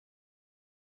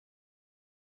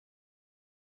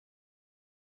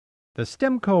The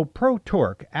STEMCO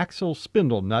Pro-Torq Axle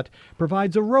Spindle Nut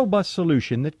provides a robust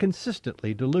solution that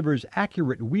consistently delivers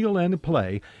accurate wheel end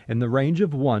play in the range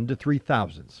of 1 to 3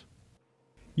 thousandths.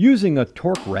 Using a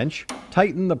torque wrench,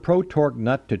 tighten the Pro-Torq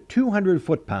nut to 200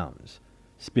 foot-pounds.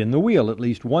 Spin the wheel at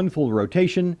least one full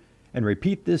rotation and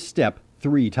repeat this step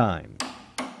 3 times.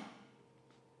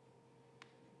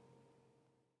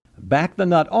 Back the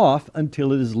nut off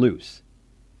until it is loose.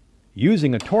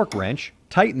 Using a torque wrench,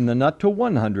 tighten the nut to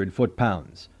 100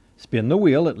 foot-pounds. Spin the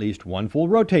wheel at least one full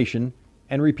rotation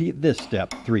and repeat this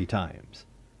step 3 times.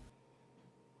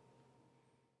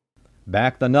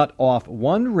 Back the nut off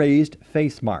one raised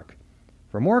face mark.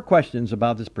 For more questions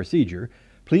about this procedure,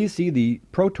 please see the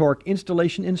Pro-Torq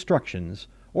installation instructions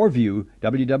or view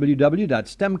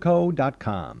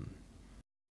www.stemco.com.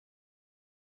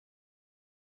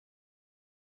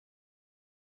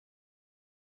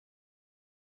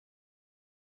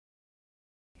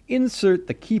 Insert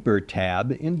the keeper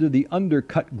tab into the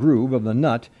undercut groove of the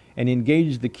nut and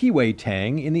engage the keyway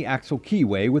tang in the axle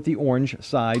keyway with the orange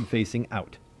side facing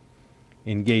out.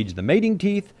 Engage the mating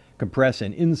teeth, compress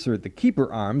and insert the keeper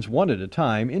arms one at a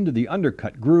time into the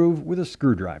undercut groove with a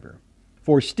screwdriver.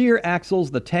 For steer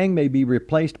axles, the tang may be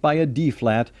replaced by a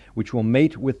D-flat, which will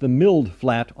mate with the milled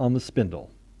flat on the spindle.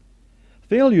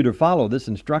 Failure to follow this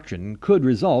instruction could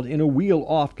result in a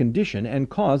wheel-off condition and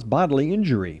cause bodily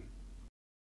injury.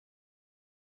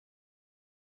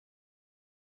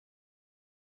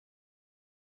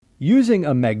 Using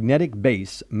a magnetic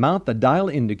base, mount the dial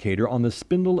indicator on the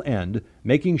spindle end,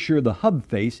 making sure the hub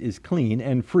face is clean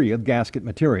and free of gasket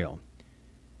material.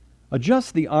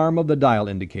 Adjust the arm of the dial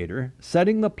indicator,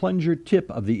 setting the plunger tip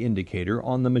of the indicator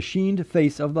on the machined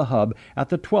face of the hub at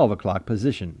the 12 o'clock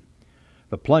position.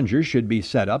 The plunger should be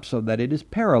set up so that it is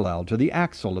parallel to the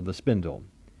axle of the spindle.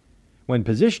 When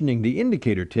positioning the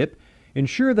indicator tip,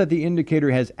 ensure that the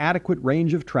indicator has adequate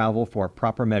range of travel for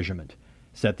proper measurement.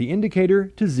 Set the indicator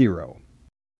to 0.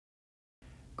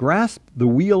 Grasp the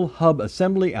wheel hub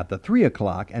assembly at the 3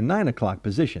 o'clock and 9 o'clock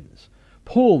positions.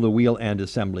 Pull the wheel end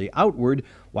assembly outward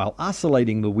while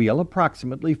oscillating the wheel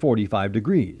approximately 45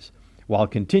 degrees. While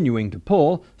continuing to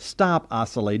pull, stop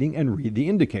oscillating and read the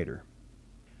indicator.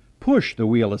 Push the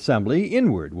wheel assembly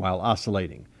inward while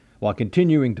oscillating. While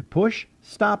continuing to push,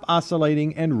 stop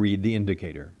oscillating and read the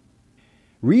indicator.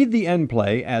 Read the end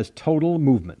play as total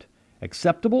movement.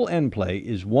 Acceptable end play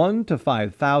is 1 to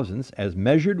 5 thousandths as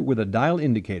measured with a dial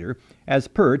indicator as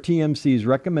per TMC's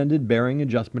recommended bearing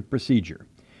adjustment procedure.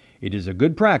 It is a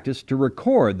good practice to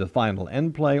record the final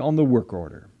end play on the work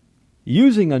order.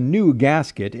 Using a new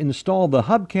gasket, install the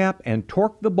hubcap and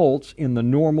torque the bolts in the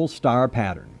normal star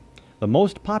pattern. The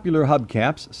most popular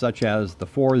hubcaps, such as the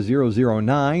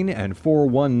 4009 and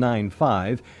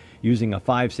 4195, using a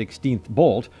 5/16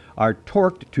 bolt, are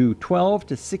torqued to 12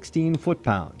 to 16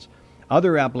 foot-pounds.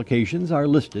 Other applications are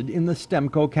listed in the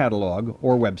STEMCO catalog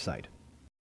or website.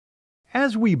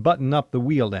 As we button up the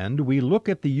wheel end, we look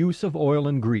at the use of oil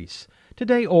and grease.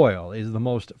 Today, oil is the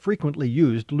most frequently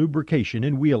used lubrication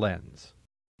in wheel ends.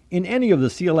 In any of the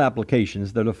seal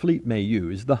applications that a fleet may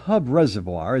use, the hub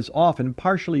reservoir is often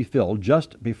partially filled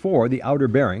just before the outer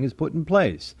bearing is put in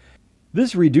place.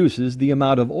 This reduces the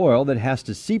amount of oil that has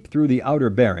to seep through the outer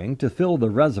bearing to fill the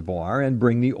reservoir and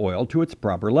bring the oil to its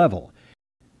proper level.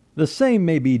 The same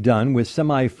may be done with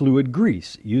semi-fluid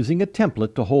grease, using a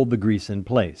template to hold the grease in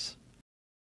place.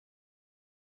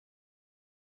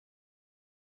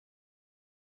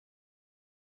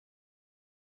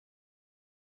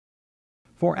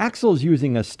 For axles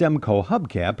using a STEMCO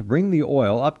hubcap, bring the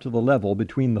oil up to the level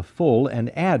between the full and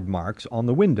add marks on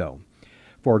the window.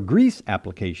 For grease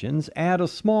applications, add a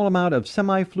small amount of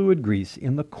semi-fluid grease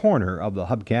in the corner of the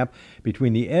hubcap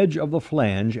between the edge of the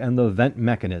flange and the vent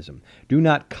mechanism. Do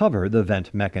not cover the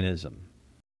vent mechanism.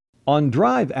 On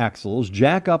drive axles,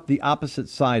 jack up the opposite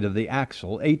side of the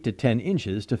axle 8 to 10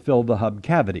 inches to fill the hub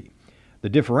cavity. The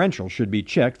differential should be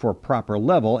checked for proper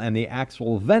level and the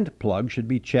axle vent plug should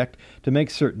be checked to make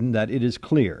certain that it is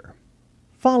clear.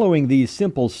 Following these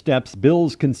simple steps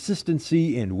builds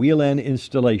consistency in wheel end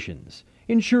installations,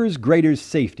 ensures greater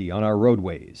safety on our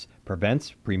roadways,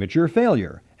 prevents premature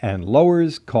failure, and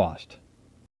lowers cost.